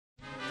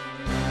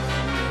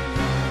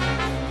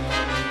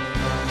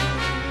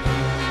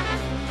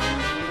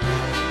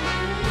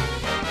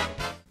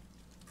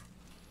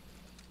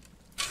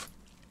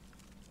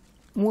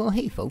Well,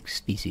 hey folks,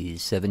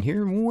 Species 7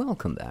 here,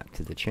 welcome back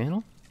to the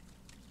channel.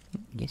 I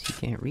guess you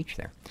can't reach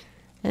there.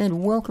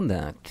 And welcome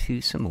back to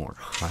some more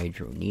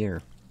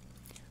Hydroneer.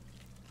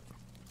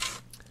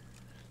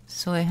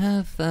 So I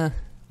have,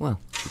 well,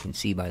 you can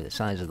see by the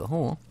size of the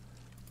hole.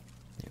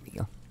 There we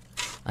go.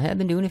 I have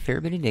been doing a fair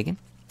bit of digging.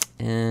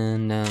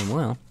 And,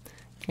 well,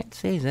 can't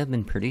say as I've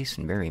been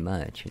producing very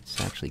much.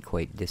 It's actually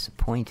quite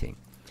disappointing.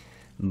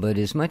 But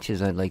as much as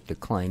I'd like to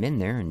climb in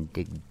there and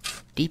dig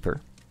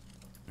deeper,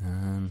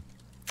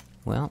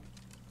 well,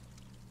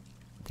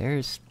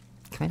 there's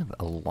kind of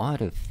a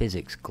lot of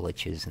physics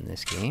glitches in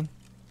this game.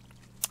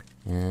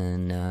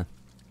 And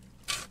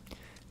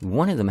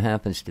one of them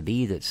happens to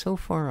be that so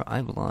far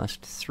I've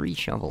lost 3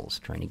 shovels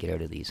trying to get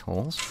out of these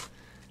holes.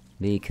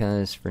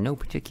 Because for no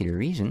particular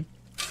reason,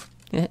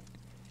 it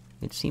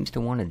seems to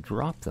want to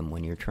drop them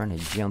when you're trying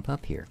to jump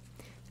up here.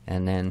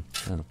 And then,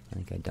 oh, I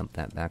think I dumped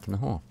that back in the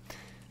hole.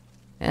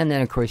 And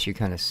then of course you're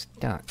kind of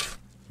stuck.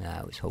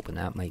 I was hoping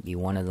that might be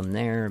one of them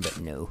there, but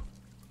no.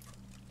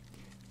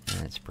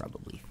 That's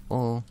probably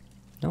full.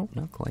 Nope,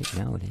 not quite.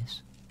 Now it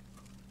is.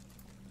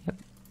 Yep.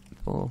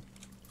 Full,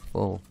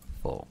 full,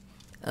 full.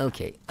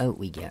 Okay, out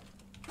we get.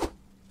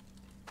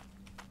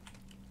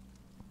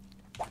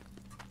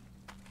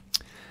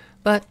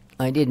 But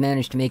I did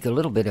manage to make a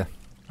little bit of...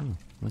 Oh,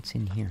 what's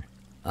in here?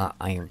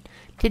 Iron.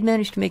 Did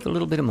manage to make a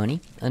little bit of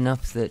money.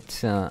 Enough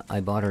that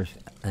I bought her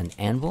an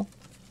anvil,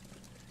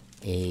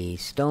 a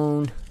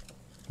stone,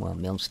 well,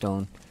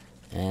 millstone,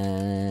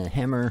 a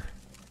hammer,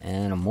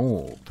 and a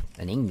mold.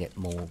 An ingot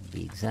mold, to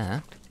be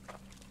exact.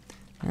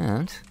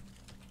 And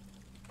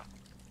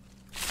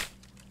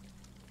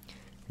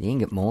the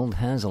ingot mold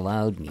has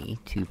allowed me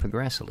to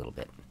progress a little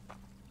bit.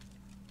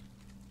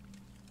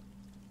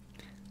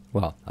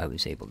 Well, I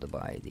was able to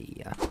buy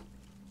the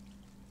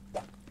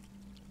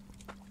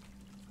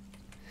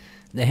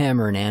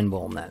hammer and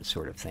anvil and that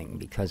sort of thing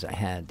because I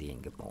had the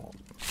ingot mold.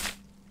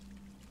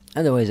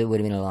 Otherwise, it would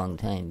have been a long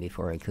time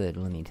before I could,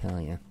 let me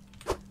tell you.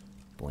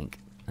 Boink.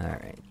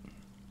 Alright.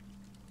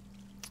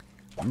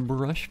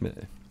 Brush me.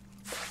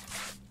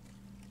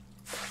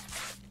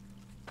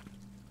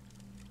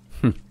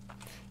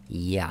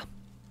 Yeah.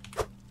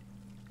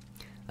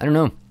 I don't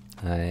know.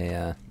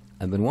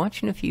 I've been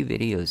watching a few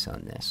videos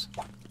on this.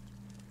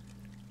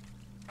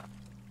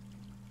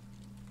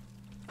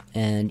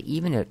 And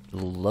even at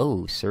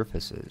low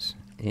surfaces,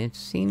 it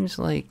seems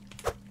like...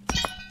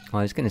 Well,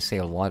 I was going to say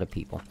a lot of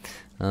people.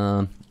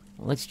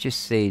 Let's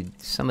just say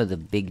some of the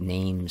big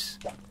names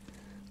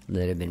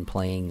that have been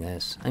playing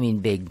this. I mean,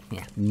 big,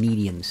 yeah,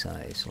 medium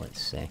size,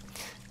 let's say.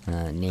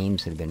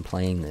 Names that have been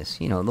playing this.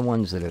 You know, the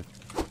ones that have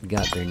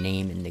got their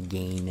name in the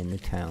game, in the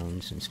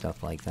towns, and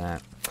stuff like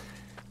that.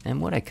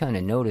 And what I kind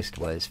of noticed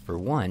was, for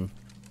one,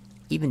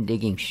 even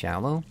digging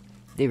shallow,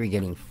 they were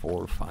getting 4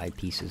 or 5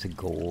 pieces of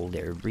gold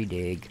every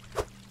dig.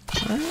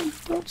 I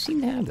don't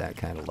seem to have that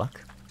kind of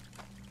luck.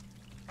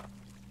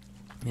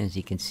 As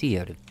you can see,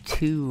 out of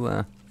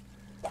two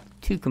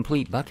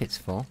complete buckets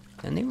full,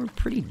 and they were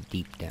pretty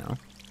deep down.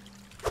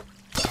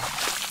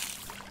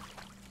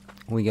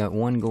 We got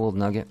 1 gold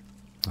nugget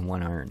and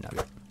 1 iron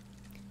nugget.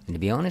 And to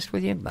be honest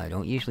with you, I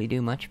don't usually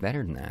do much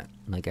better than that.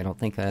 Like, I don't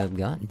think I've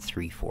gotten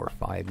 3, 4,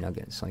 5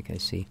 nuggets like I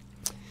see.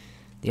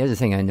 The other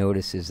thing I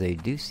notice is they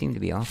do seem to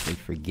be awfully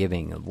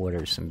forgiving of what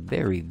are some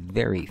very,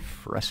 very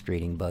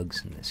frustrating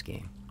bugs in this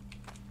game.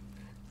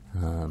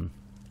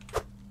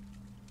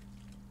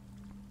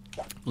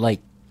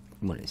 Like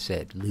what I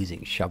said,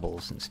 losing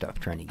shovels and stuff,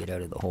 trying to get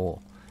out of the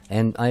hole.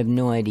 And I have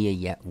no idea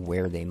yet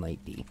where they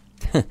might be.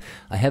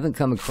 I haven't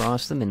come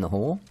across them in the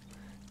hole,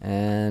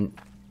 and,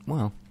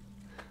 well,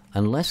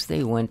 unless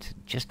they went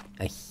just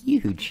a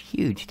huge,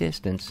 huge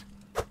distance,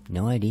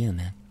 no idea,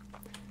 man.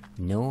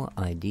 No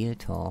idea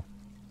at all.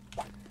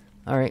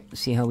 Alright,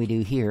 let's see how we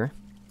do here.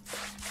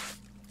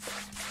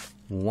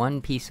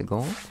 1 piece of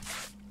gold.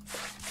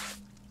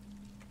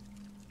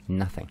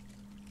 Nothing.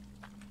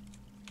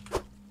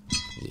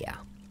 Yeah.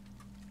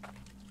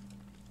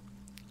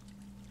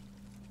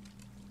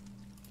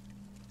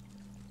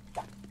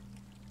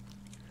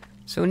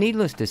 So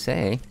needless to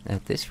say,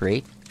 at this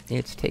rate,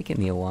 it's taken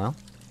me a while.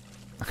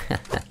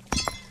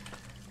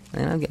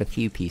 And I've got a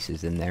few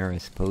pieces in there. I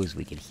suppose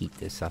we could heat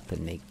this up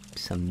and make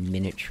some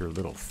miniature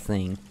little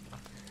thing.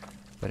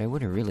 But I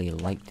would have really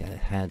liked to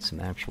have had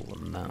some actual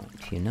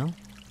amount, you know?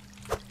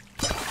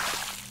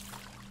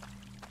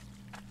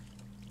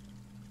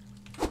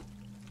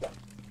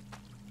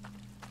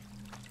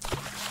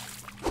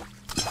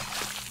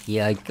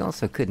 Yeah, I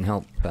also couldn't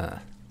help, as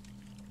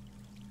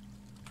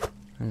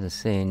I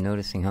say,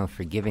 noticing how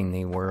forgiving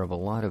they were of a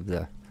lot of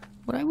the,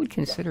 what I would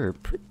consider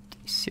pretty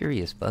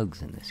serious bugs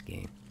in this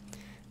game.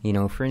 You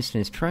know, for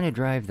instance, trying to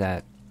drive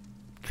that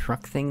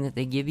truck thing that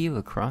they give you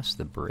across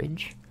the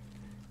bridge.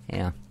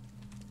 Yeah.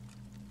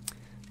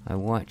 I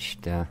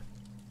watched, that's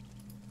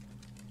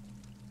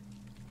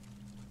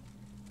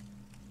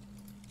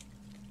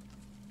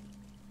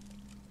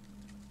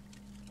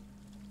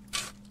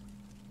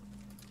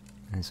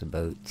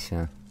about,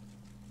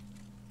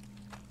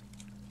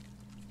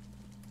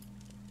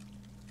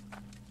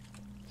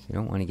 You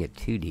don't want to get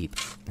too deep.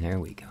 There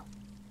we go.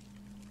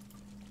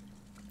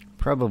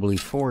 Probably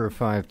 4 or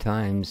 5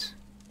 times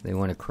they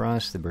want to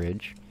cross the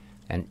bridge,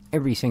 and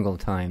every single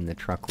time the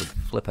truck would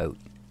flip out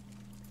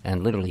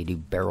and literally do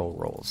barrel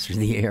rolls through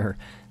the air.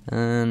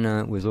 And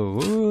it was,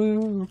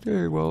 oh,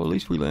 okay, well, at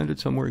least we landed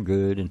somewhere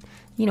good. And,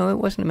 you know, it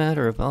wasn't a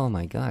matter of, oh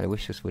my god, I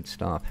wish this would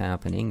stop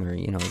happening, or,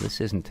 you know, this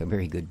isn't a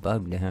very good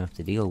bug to have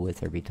to deal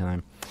with every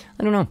time.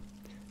 I don't know.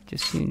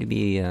 Just seemed to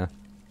be,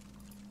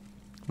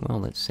 well,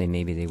 let's say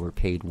maybe they were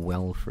paid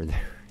well for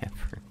their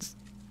efforts.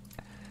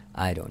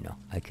 I don't know.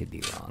 I could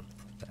be wrong.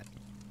 But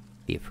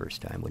be a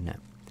first time, wouldn't it?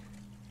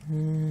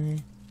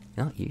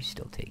 No, you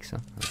still take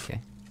some.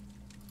 Okay.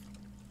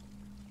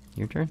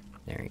 Your turn?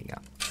 There you go.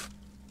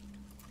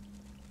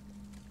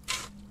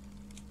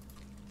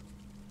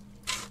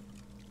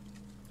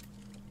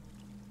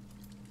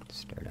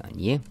 Start on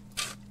you.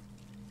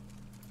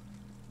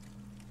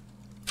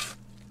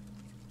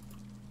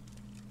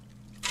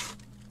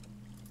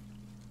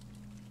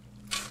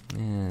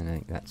 And I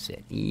think that's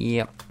it.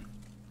 Yep.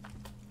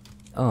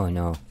 Oh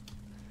no.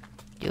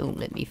 Don't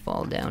let me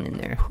fall down in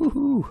there.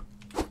 Woohoo!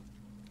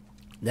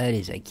 That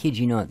is, I kid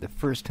you not, the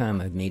first time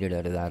I've made it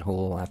out of that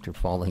hole after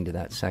falling to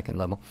that second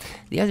level.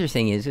 The other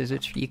thing is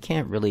it's, you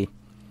can't really,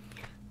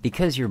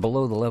 because you're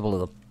below the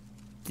level of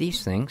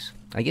these things,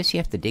 I guess you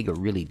have to dig a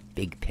really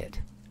big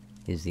pit,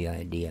 is the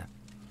idea.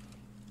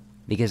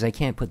 Because I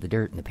can't put the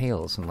dirt in the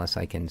pails unless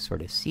I can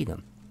sort of see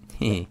them.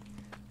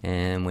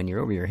 And when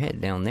you're over your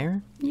head down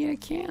there, you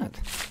can't.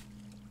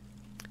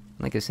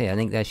 Like I say, I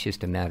think that's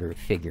just a matter of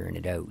figuring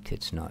it out.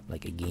 It's not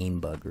like a game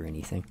bug or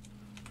anything.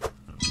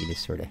 You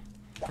just sort of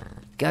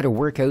got to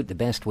work out the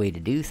best way to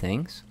do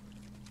things.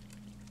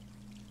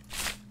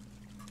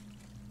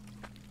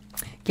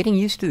 Getting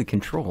used to the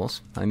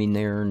controls. I mean,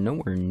 they're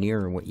nowhere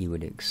near what you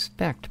would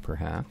expect,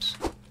 perhaps.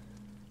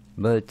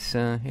 But,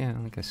 yeah,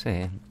 like I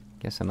say, I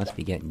guess I must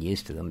be getting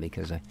used to them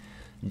because I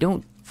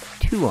don't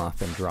too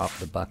often drop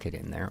the bucket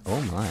in there.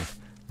 Oh my,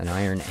 an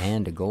iron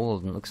and a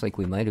gold, and it looks like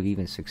we might have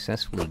even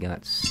successfully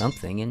got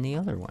something in the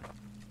other one.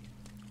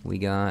 We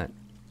got,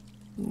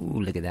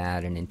 ooh, look at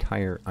that, an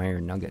entire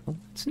iron nugget. Oh,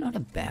 it's not a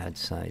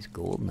bad-sized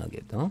gold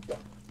nugget, though.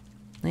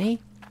 Hey,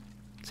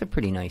 it's a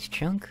pretty nice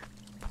chunk.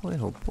 Boy,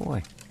 oh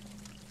boy.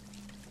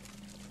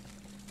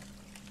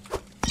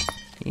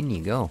 In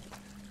you go.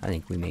 I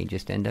think we may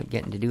just end up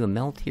getting to do a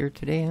melt here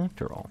today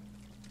after all.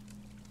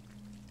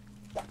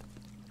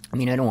 I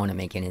mean, I don't want to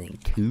make anything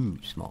too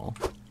small.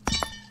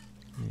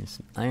 There's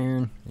some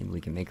iron. Maybe we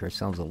can make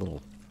ourselves a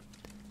little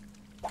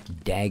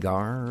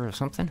dagger or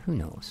something. Who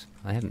knows?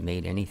 I haven't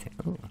made anything.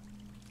 Oh.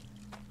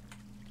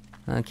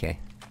 Okay.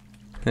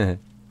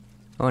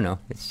 Oh no,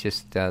 it's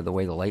just the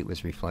way the light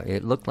was reflected.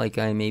 It looked like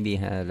I maybe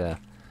had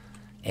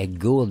a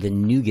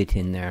golden nougat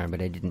in there,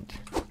 but I didn't.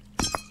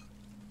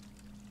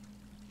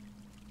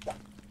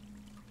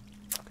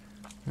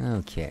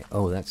 Okay.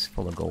 Oh, that's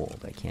full of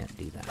gold. I can't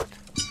do that.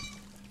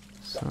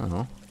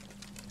 So,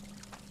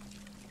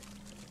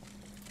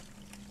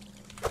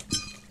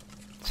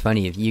 it's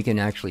funny, if you can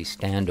actually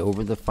stand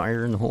over the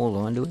fire and hold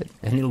onto it,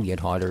 and it'll get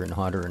hotter and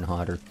hotter and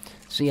hotter.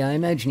 So yeah, I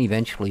imagine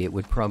eventually it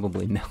would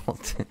probably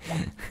melt.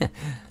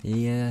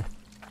 Yeah.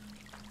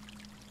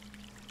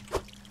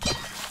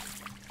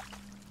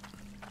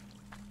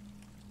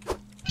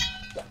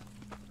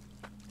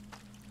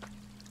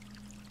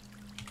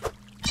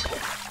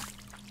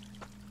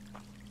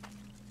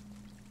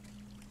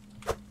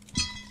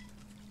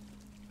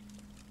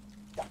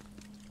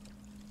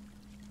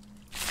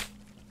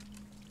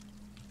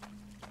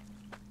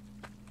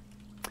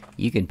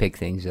 You can pick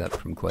things up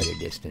from quite a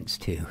distance,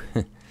 too.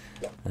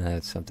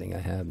 That's something I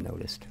have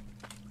noticed.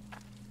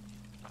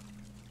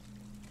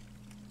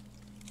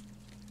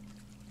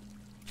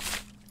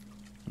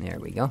 There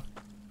we go.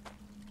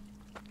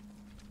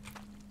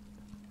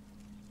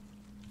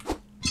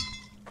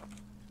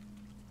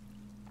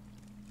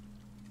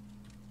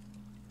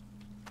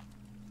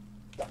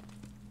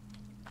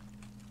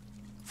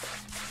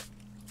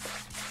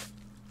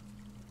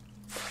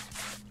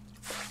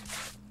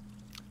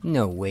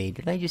 No way,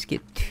 did I just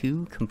get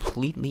 2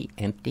 completely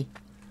empty?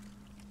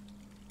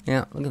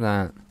 Yeah, look at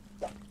that.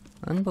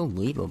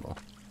 Unbelievable.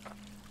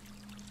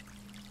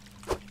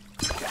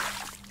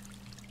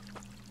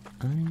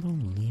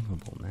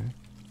 Unbelievable, man.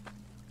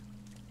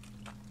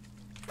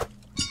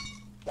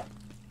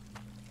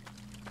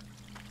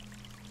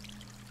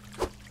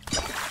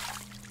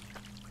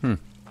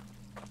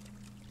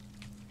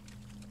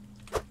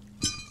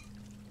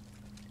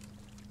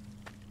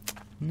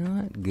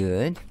 Not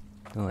good.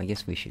 Oh, I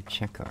guess we should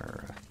check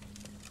our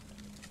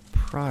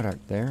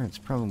product there. It's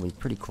probably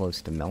pretty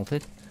close to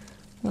melted.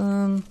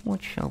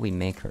 What shall we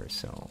make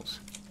ourselves?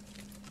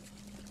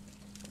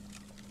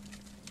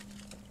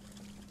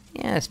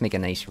 Yeah, let's make a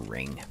nice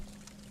ring.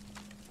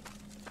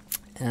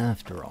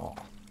 After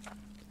all,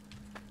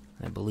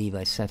 I believe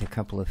I set a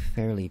couple of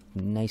fairly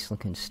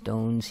nice-looking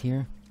stones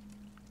here.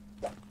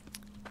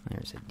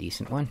 There's a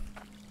decent one.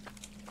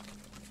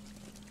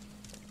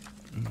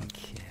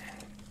 Okay.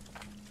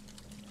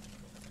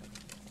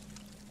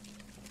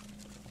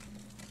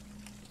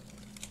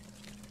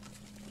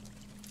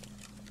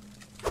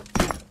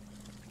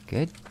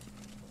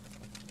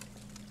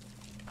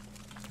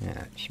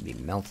 Yeah, it should be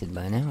melted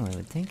by now, I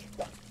would think.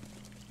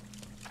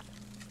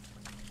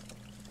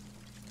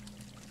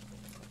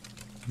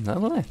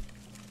 Lovely.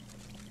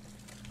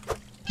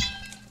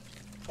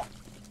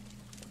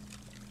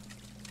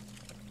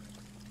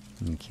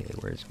 Okay,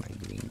 where's my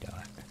green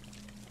dot?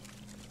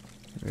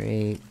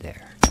 Right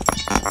there.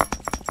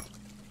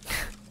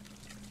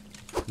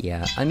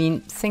 Yeah, I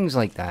mean, things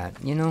like that,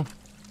 you know?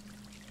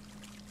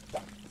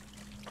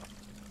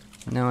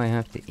 Now I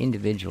have to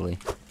individually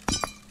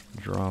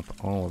drop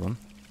all of them.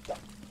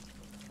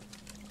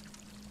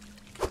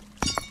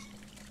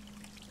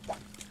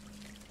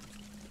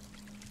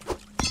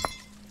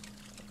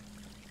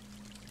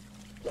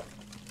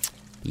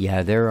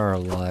 Yeah, there are a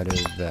lot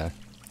of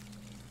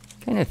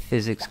kind of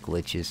physics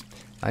glitches.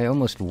 I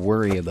almost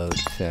worry about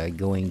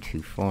going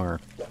too far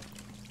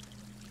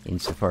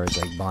insofar as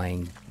like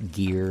buying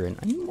gear. And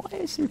I mean, why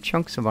is there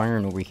chunks of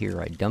iron over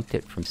here? I dumped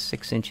it from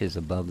 6 inches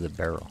above the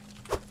barrel.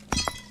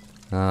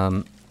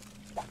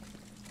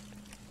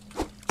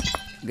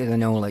 Because I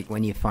know, like,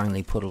 when you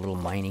finally put a little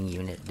mining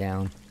unit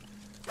down,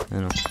 I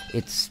don't know,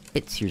 it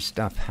spits your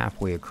stuff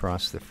halfway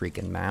across the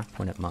freaking map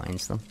when it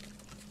mines them.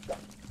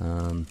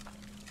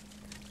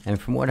 And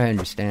from what I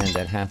understand,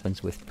 that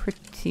happens with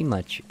pretty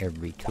much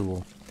every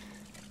tool.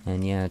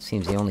 And yeah, it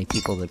seems the only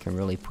people that can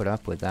really put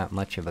up with that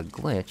much of a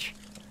glitch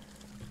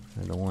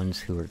are the ones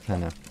who are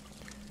kind of,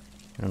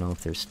 I don't know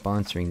if they're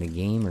sponsoring the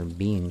game or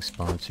being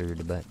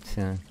sponsored, but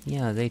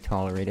yeah, they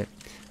tolerate it.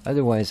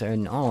 Otherwise,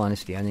 in all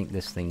honesty, I think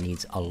this thing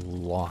needs a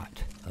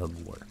lot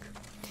of work.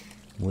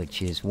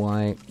 Which is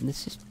why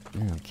this is,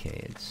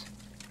 okay, it's,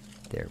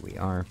 there we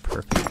are,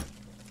 perfect.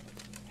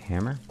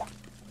 Hammer.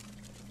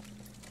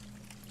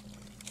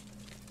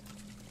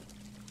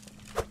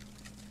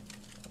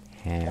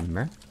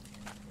 Hammer.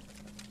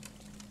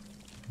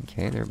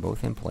 Okay, they're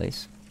both in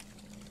place.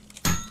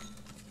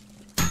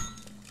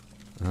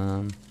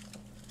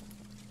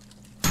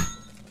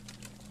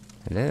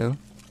 Hello?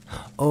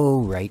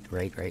 Oh, right.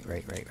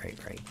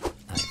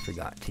 I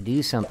forgot to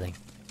do something.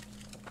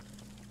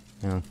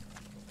 No.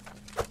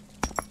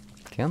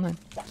 Come on,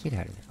 get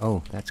out of there.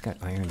 Oh, that's got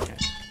iron in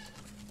it.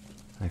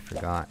 I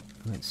forgot.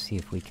 Let's see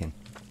if we can...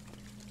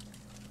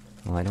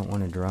 Well, I don't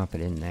want to drop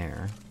it in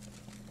there.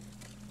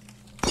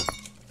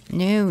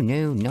 No,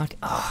 not...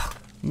 Oh,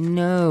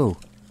 no!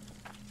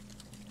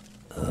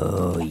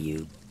 Oh,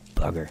 you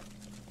bugger.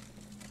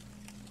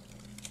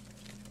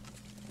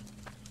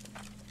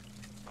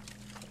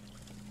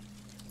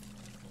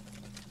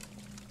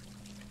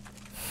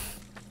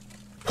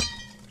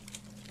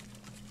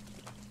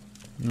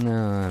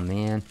 No,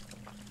 man.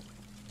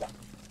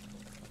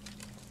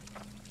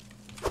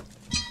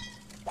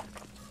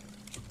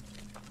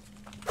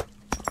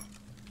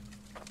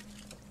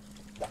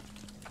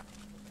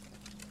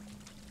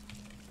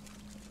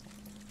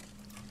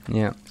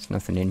 Yeah, there's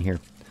nothing in here.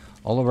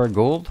 All of our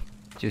gold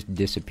just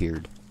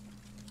disappeared.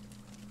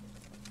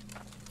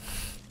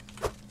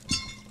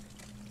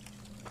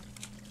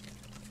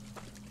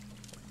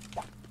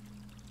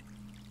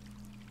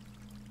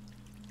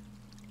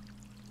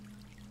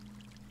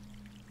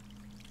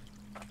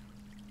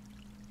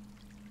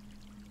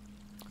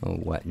 Oh,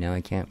 what? Now I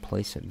can't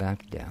place it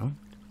back down?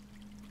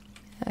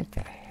 What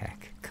the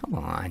heck? Come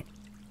on.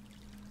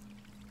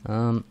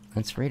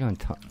 That's right on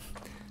top.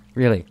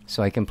 Really?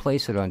 So I can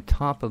place it on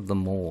top of the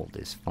mold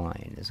is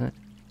fine, is it?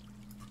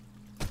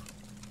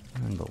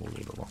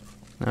 Unbelievable.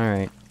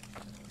 Alright.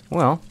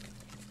 Well,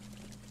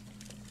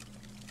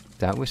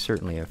 that was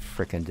certainly a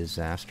frickin'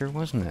 disaster,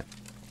 wasn't it?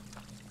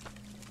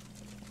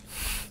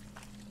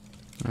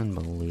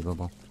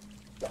 Unbelievable.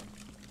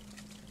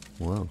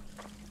 Whoa.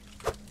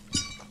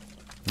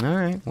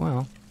 Alright,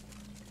 well.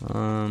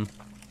 No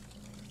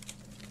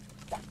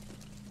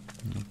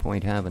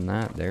point having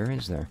that there,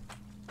 is there?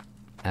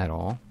 At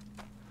all.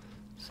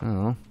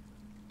 So,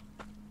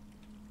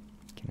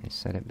 can I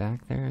set it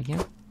back there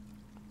again?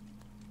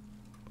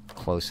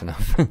 Close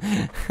enough.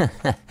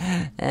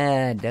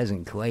 It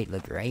doesn't quite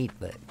look right,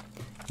 but...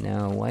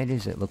 Now, why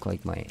does it look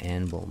like my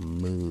anvil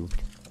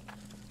moved?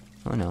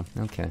 Oh no,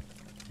 okay.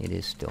 It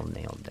is still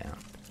nailed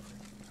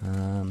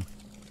down.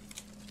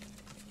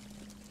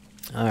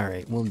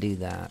 Alright, we'll do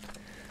that.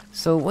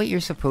 So what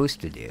you're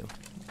supposed to do,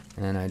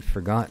 and I'd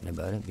forgotten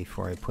about it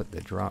before I put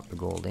the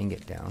gold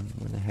ingot down.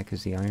 Where the heck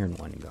is the iron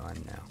one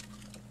gone now?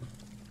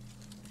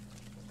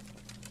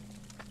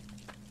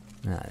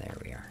 Ah, there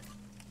we are.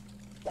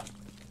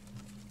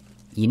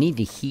 You need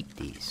to heat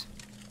these.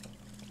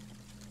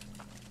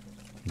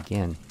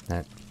 Again,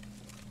 that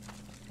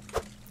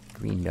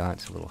green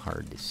dot's a little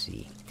hard to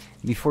see.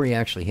 Before you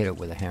actually hit it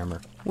with a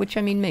hammer. Which,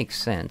 I mean,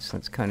 makes sense.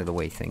 That's kind of the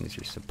way things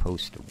are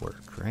supposed to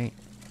work, right?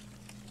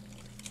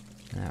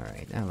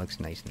 Alright, that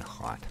looks nice and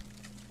hot.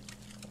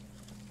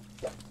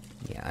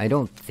 Yeah, I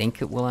don't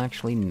think it will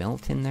actually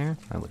melt in there.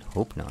 I would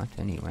hope not,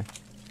 anyway.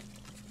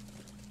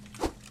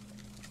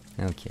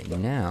 Okay,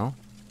 now...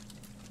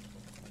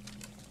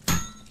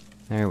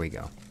 There we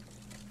go.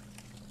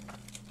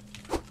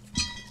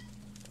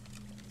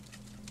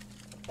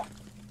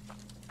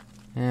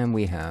 And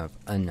we have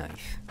a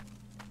knife.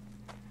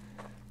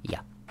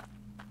 Yeah.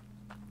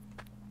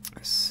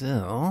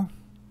 So...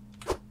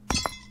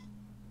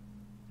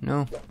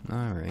 No?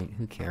 Alright,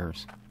 who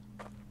cares?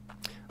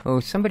 Oh,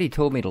 somebody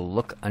told me to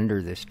look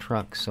under this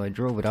truck, so I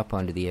drove it up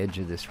onto the edge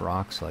of this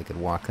rock so I could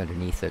walk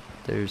underneath it.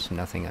 There's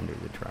nothing under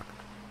the truck.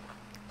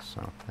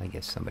 So, I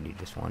guess somebody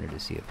just wanted to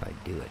see if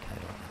I'd do it. I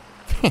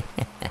don't know.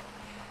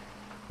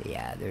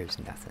 Yeah, there's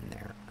nothing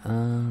there.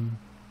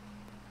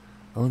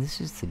 Oh,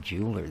 this is the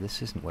jeweler.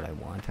 This isn't what I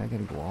want. I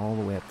gotta go all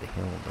the way up the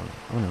hill, don't I?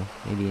 Oh no,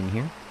 maybe in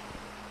here?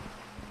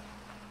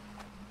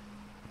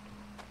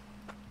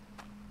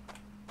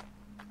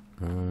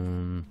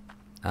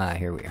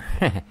 Here we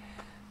are.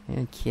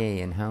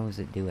 Okay, and how is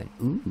it doing?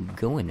 Ooh,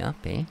 going up,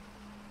 eh?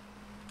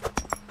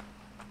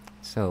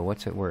 So,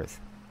 what's it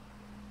worth?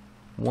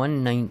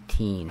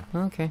 119.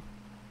 Okay.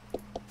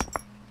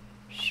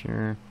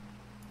 Sure.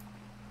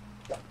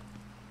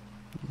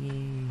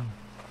 Yay.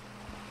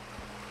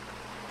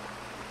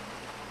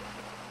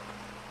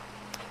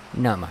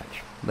 Not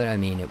much, but I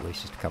mean, it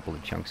was just a couple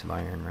of chunks of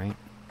iron, right?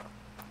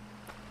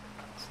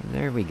 So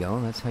there we go.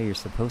 That's how you're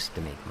supposed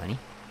to make money.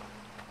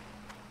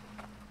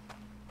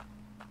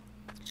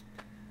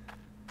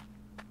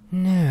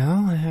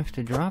 Now, I have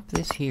to drop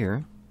this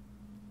here,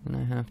 and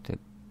I have to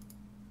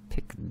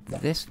pick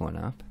this one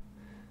up,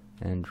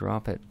 and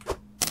drop it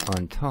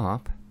on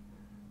top,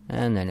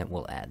 and then it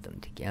will add them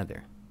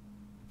together.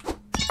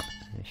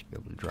 I should be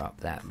able to drop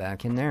that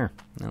back in there.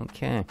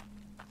 Okay.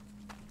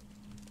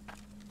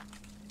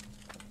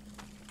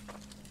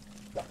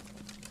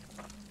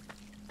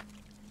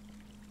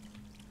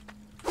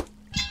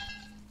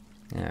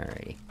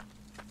 Alrighty.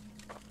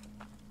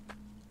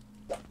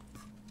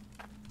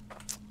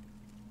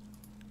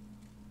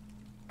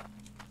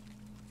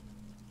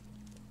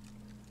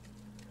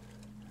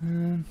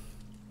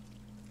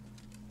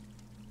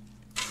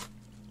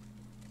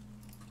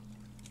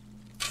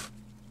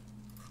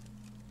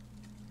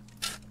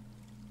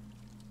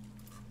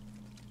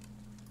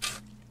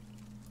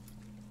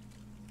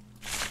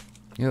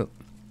 Yep.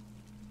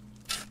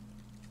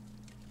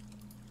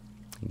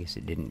 I guess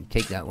it didn't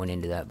take that one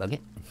into that bucket.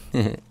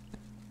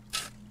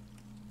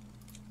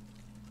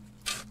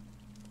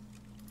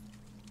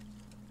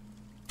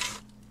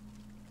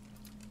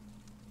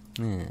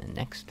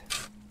 Next.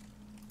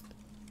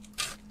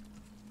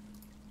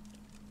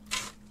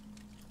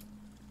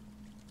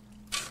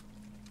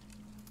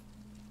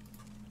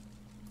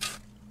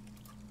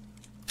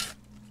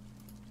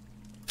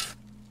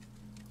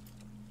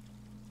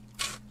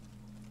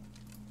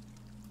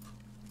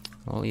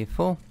 All you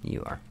full?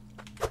 You are.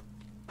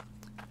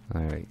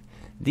 Alright.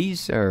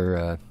 These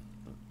are,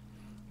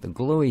 the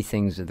glowy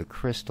things are the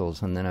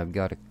crystals, and then I've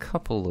got a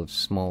couple of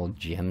small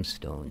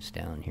gemstones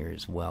down here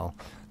as well.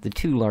 The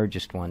two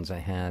largest ones I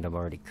had I've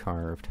already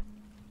carved.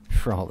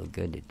 For all the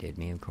good it did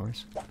me, of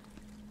course.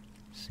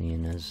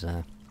 Seeing as,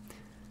 I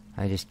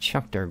just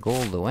chucked our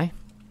gold away.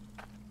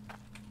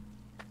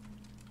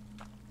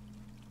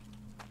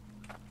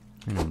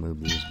 I'm gonna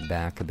move these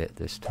back a bit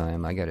this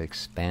time. I gotta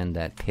expand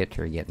that pit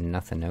or get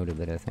nothing out of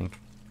it, I think.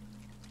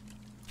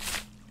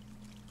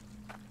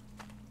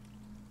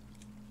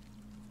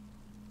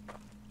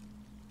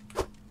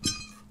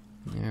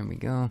 There we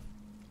go.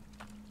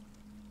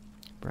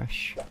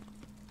 Brush.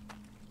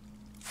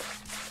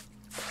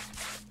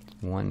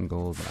 One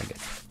gold nugget.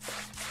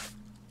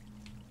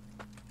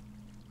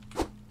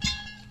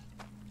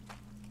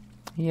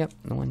 Yep,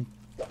 the one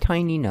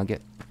tiny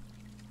nugget.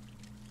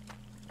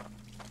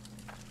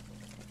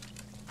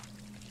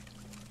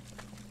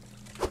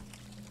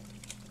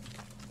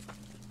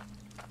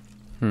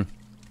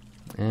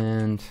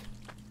 And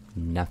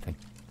nothing.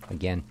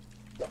 Again.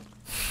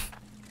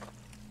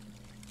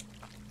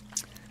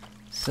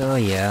 So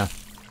yeah.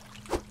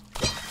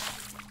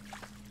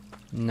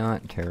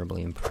 Not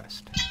terribly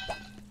impressed.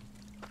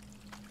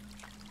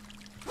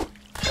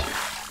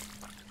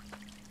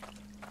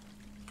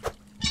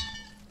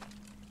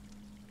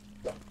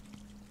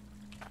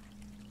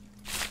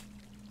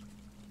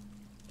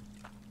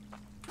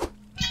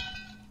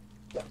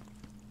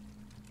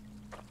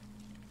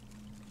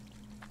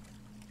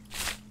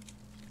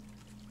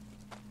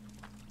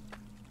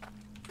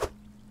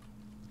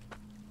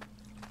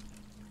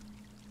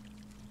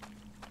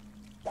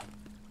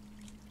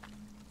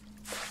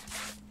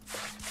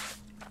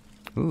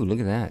 Ooh, look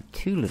at that.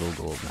 2 little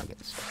gold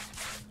nuggets.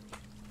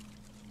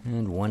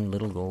 And 1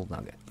 little gold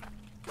nugget.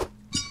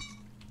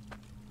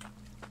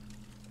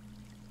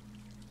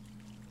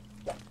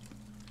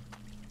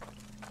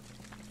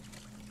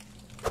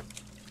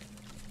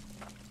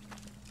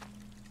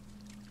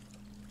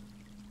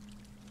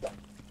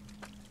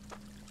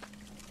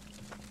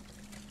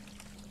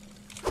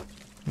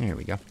 There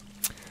we go.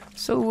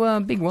 So,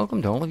 big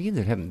welcome to all of you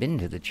that haven't been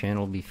to the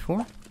channel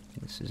before.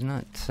 This is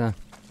not, not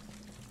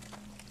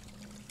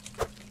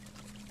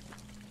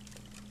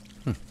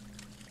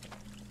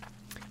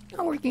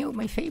working out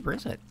my favor,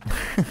 is it?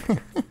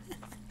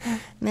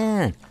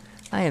 Man,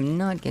 I am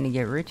not going to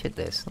get rich at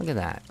this. Look at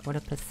that. What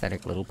a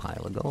pathetic little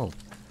pile of gold.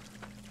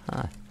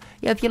 Huh.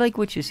 Yeah, if you like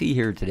what you see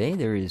here today,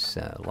 there is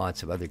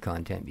lots of other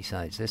content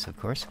besides this, of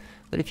course.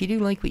 But if you do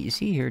like what you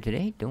see here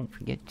today, don't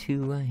forget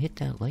to hit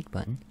that like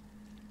button.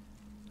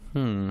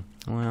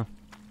 Well,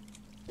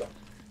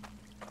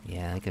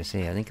 yeah, like I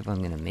say, I think if I'm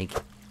going to make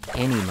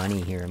any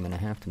money here, I'm going to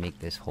have to make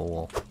this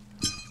hole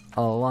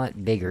a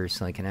lot bigger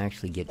so I can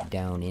actually get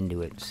down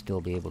into it and still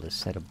be able to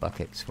set up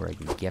buckets where I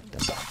can get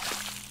them.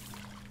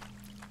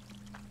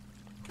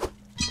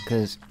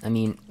 Because, I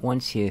mean,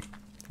 once you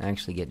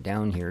actually get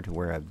down here to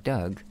where I've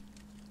dug,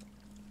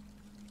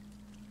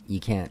 you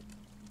can't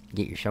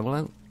get your shovel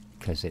out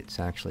because it's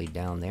actually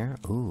down there.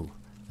 Ooh,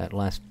 that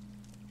last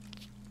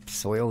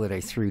soil that I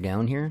threw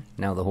down here,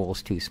 now the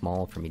hole's too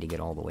small for me to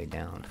get all the way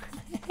down.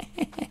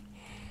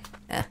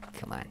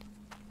 Come on.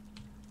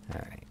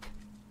 Alright.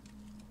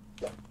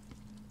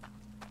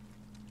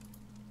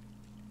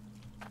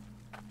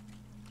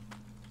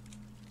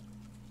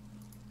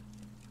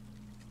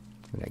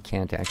 But I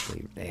can't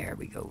actually... There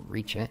we go.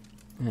 Reach it.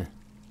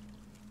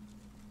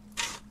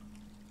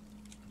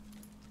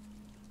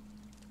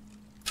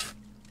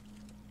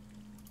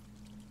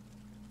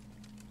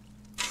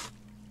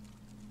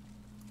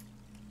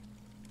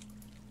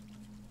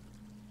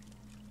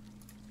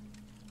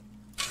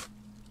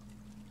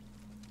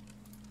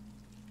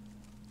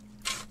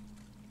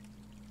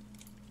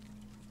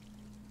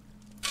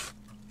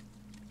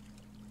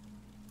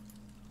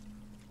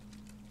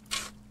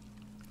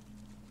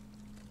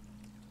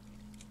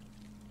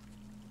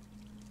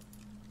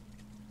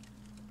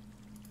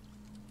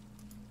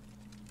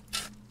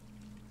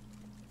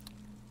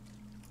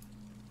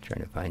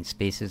 Trying to find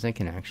spaces I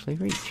can actually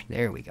reach.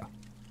 There we go.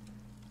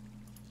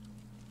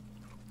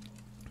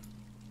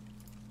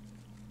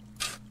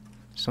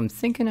 So I'm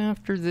thinking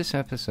after this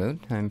episode,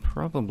 I'm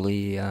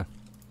probably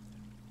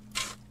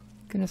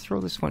gonna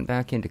throw this one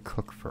back into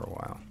cook for a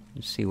while.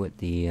 And see what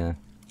the...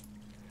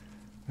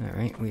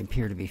 Alright, we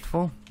appear to be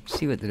full.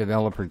 See what the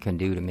developer can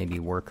do to maybe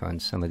work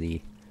on some of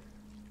the...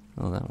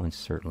 Oh, that one's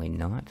certainly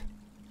not.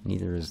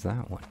 Neither is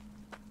that one.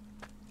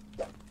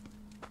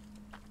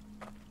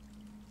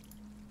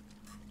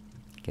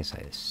 Guess I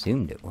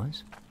assumed it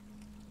was.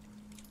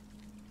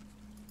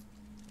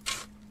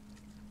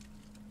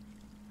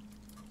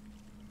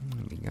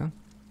 There we go.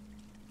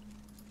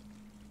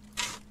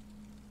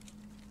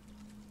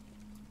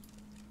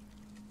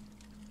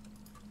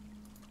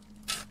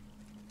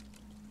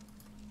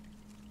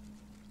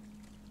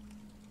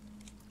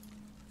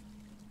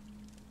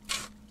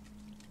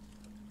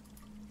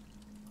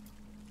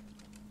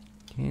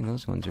 Okay,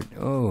 those ones are...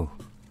 Oh!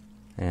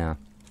 Yeah.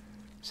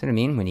 See what I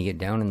mean? When you get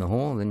down in the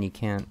hole, then you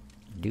can't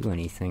do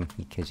anything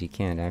because you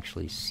can't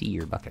actually see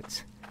your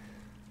buckets.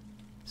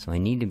 So I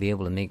need to be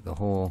able to make the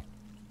hole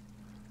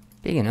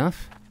big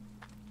enough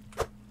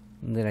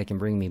that I can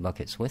bring me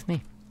buckets with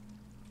me.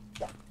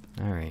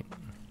 Alright.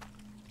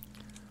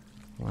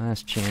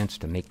 Last chance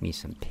to make me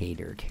some pay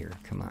dirt here.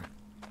 Come on.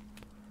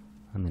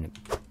 I'm gonna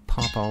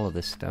pop all of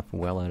this stuff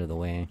well out of the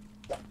way.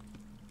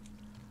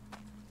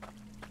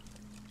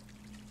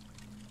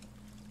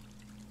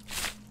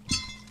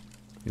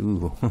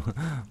 Ooh.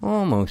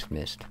 Almost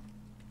missed.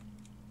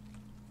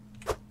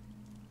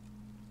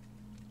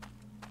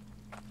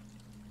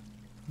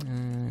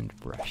 And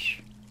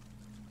brush.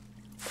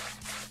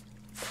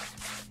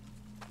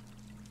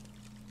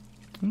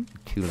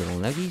 Two little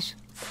nuggies.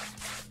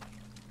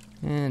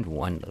 And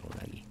one little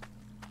nuggie.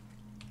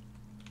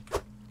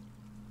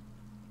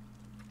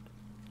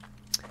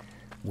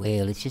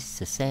 Well, it's just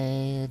so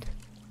sad.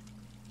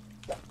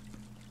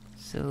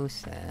 So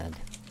sad.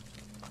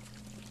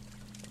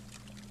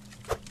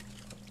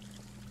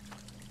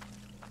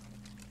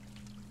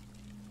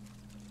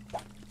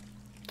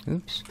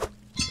 Oops.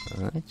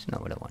 That's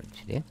not what I wanted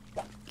to do.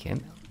 Okay,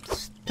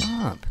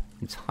 stop.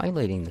 It's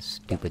highlighting the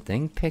stupid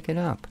thing. Pick it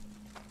up.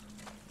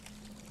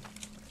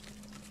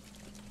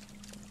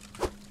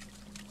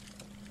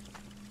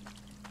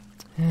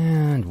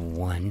 And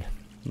one.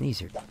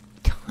 These are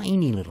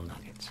tiny little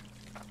nuggets.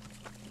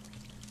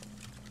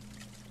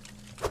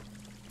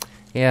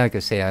 Yeah, like I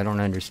say, I don't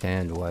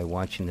understand why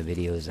watching the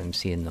videos I'm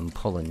seeing them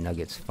pulling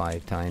nuggets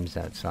 5 times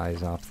that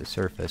size off the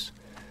surface.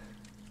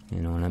 You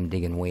know, and I'm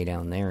digging way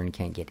down there and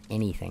can't get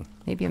anything.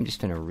 Maybe I'm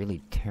just in a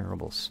really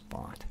terrible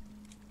spot.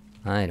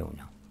 I don't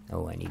know.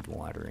 Oh, I need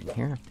water in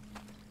here.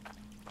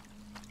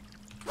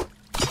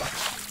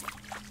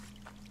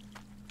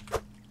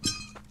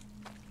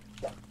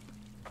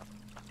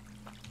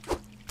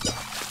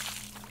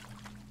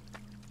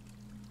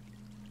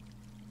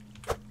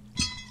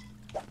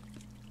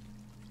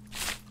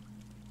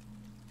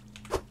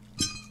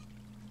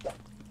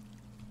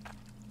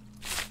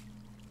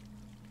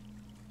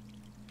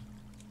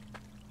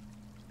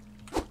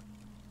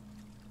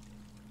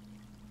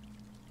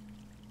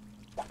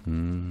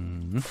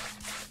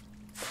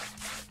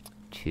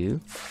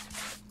 Two.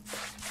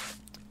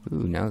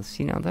 Ooh, now,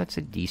 see, now that's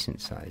a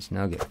decent sized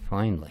nugget,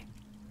 finally.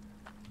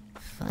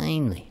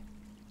 Finally.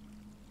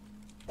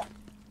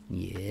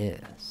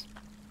 Yes.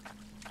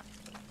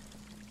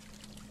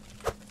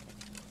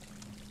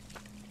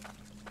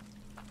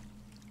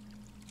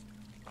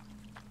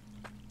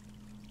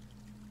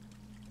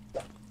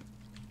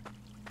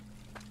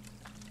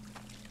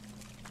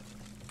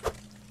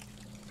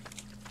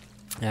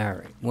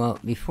 Alright, well,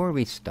 before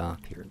we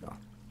stop here, though.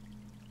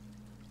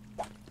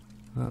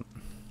 Oh.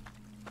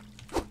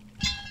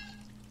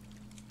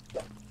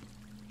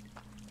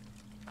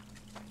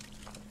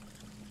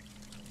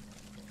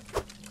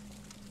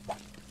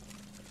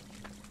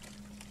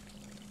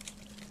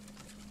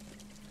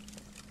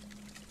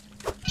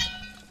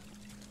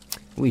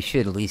 We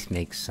should at least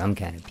make some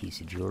kind of piece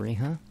of jewelry,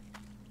 huh?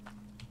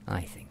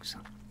 I think so.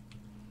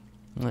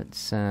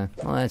 Let's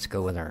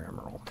go with our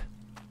emerald.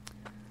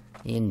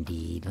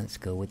 Indeed, let's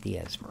go with the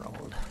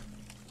emerald.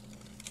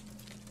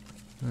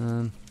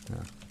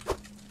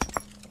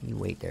 You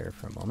wait there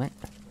for a moment.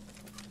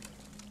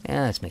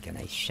 Yeah, let's make a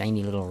nice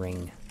shiny little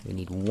ring. We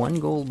need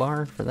 1 gold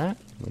bar for that,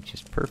 which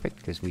is perfect,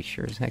 because we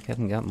sure as heck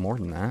haven't got more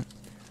than that.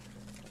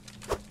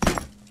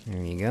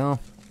 There you go.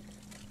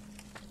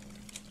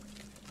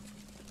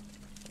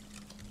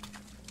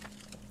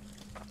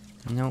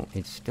 No,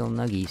 it's still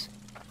nuggies.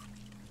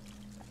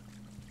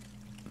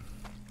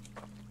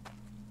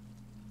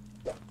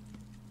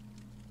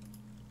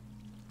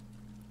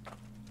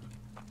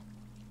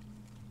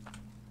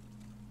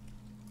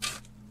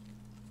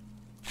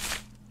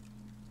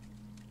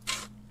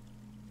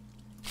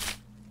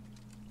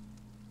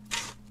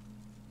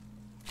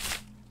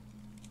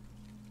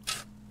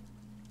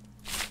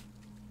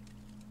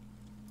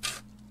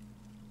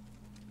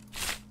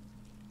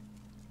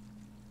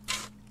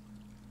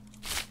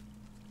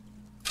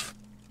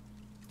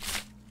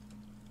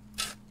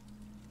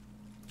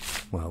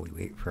 While we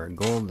wait for our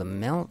gold to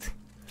melt,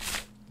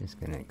 just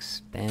gonna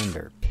expand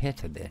our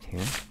pit a bit here.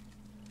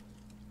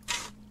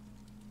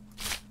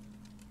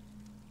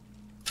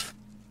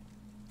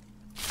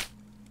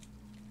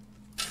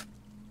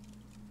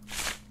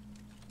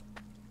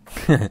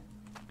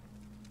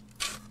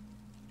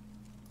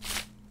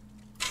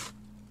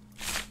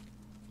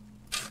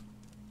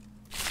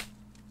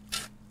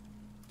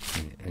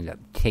 End up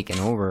taking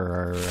over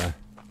our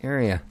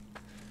area.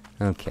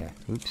 Okay,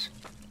 oops.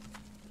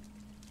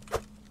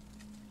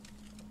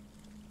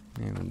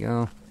 There we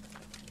go.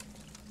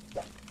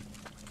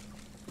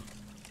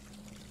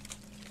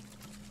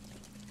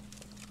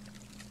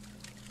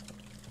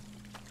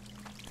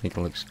 Think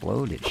it'll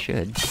explode? It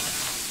should.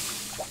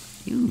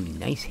 Ooh,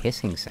 nice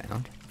hissing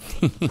sound.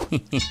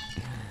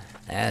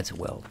 That's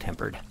well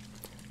tempered.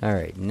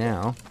 Alright,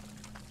 now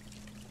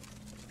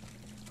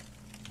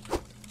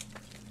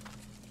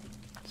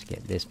let's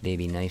get this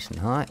baby nice and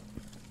hot.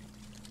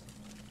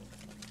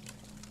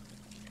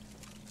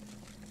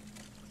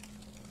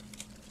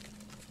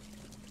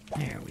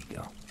 There we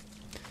go.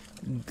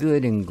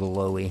 Good and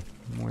glowy.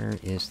 Where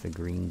is the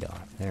green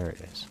dot? There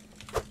it is.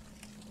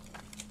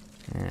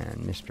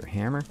 And Mr.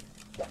 Hammer.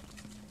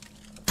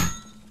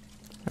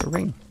 A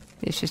ring.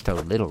 It's just a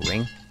little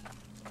ring.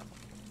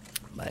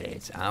 But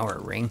it's our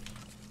ring.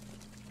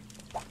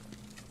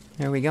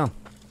 There we go.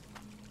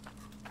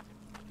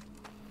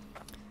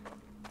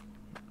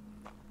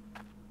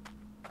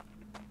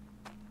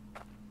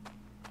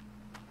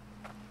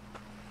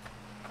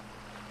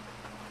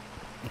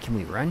 Can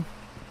we run?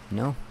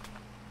 No?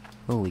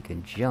 Oh, we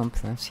can jump.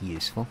 That's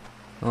useful.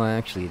 Oh,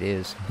 actually it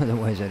is.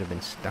 Otherwise I'd have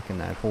been stuck in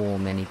that hole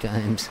many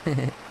times.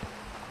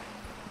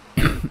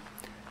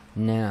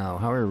 Now,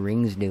 how are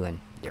rings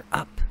doing? They're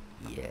up.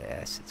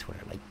 Yes, that's what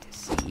I like to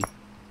see.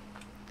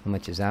 How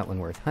much is that one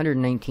worth?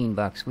 119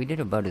 bucks. We did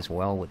about as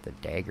well with the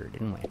dagger,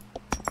 didn't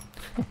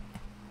we?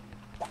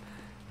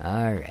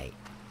 Alright.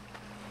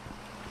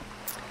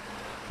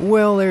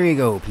 Well, there you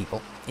go,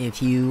 people.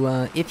 If you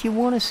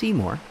want to see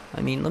more,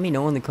 I mean, let me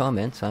know in the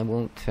comments. I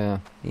won't,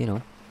 you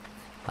know,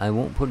 I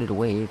won't put it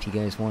away if you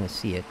guys want to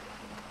see it.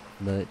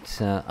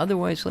 But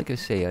otherwise, like I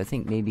say, I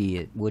think maybe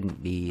it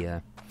wouldn't be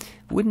a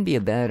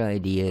bad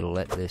idea to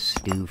let this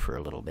stew for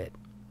a little bit.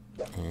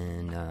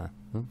 And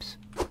oops,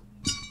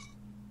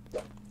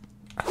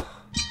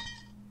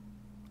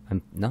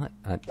 I'm not.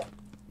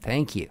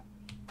 Thank you.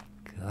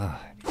 God,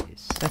 it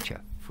is such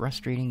a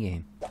frustrating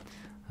game.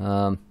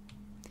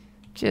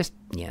 Just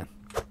yeah.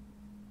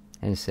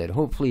 As I said,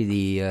 hopefully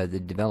the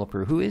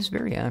developer, who is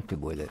very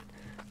active with it,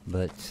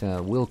 but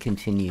will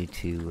continue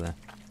to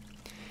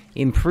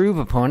improve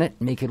upon it,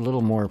 make it a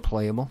little more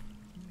playable.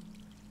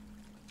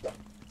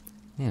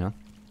 You know.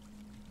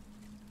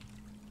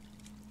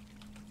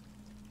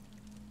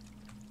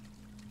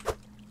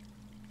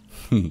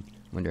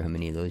 Wonder how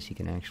many of those you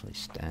can actually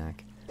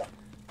stack.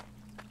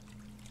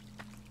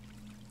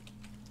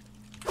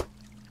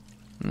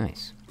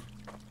 Nice.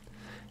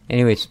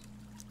 Anyways,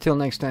 till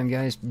next time,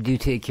 guys, do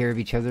take care of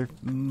each other,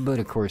 but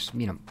of course,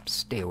 you know,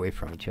 stay away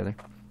from each other.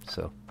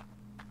 So,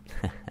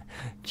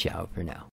 ciao for now.